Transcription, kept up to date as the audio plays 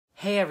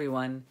Hey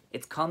everyone,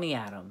 it's Call Me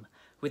Adam.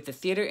 With the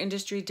theater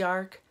industry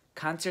dark,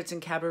 concerts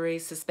and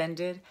cabarets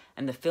suspended,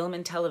 and the film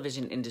and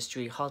television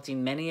industry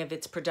halting many of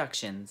its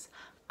productions,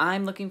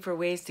 I'm looking for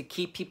ways to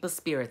keep people's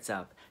spirits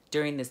up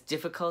during this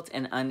difficult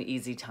and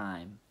uneasy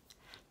time.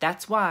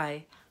 That's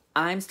why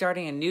I'm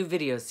starting a new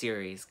video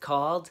series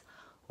called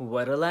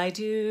What'll I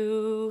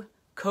Do?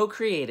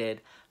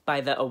 Co-created by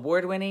the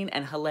award-winning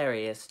and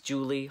hilarious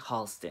Julie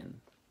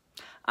Halston.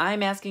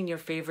 I'm asking your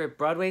favorite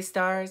Broadway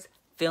stars,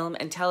 film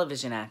and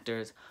television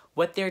actors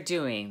what they're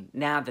doing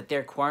now that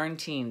they're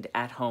quarantined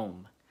at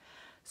home.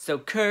 So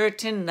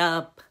curtain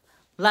up,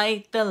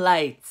 light the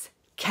lights,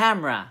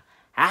 camera,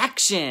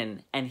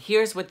 action, and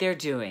here's what they're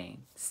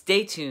doing.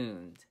 Stay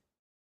tuned.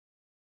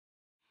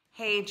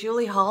 Hey,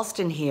 Julie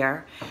Halston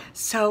here.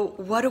 So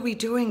what are we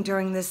doing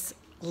during this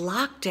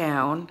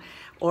lockdown,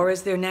 or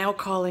as they're now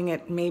calling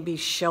it, maybe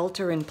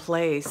shelter in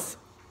place?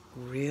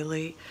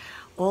 Really?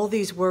 All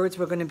these words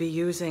we're going to be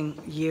using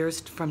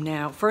years from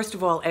now. First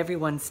of all,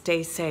 everyone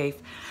stay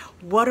safe.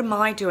 What am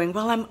I doing?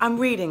 Well, I'm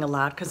reading a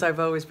lot because I've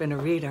always been a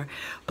reader,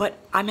 but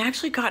I'm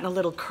actually gotten a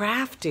little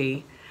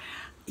crafty.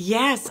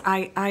 Yes,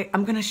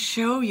 I'm going to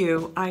show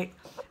you.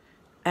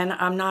 And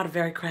I'm not a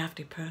very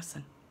crafty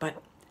person,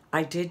 but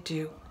I did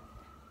do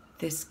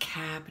this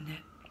cabinet.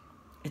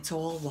 It's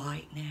all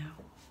white now.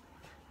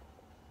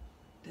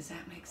 Does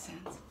that make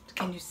sense?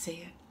 Can you see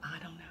it? I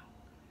don't know.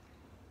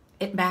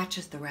 It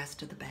matches the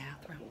rest of the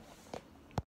bathroom.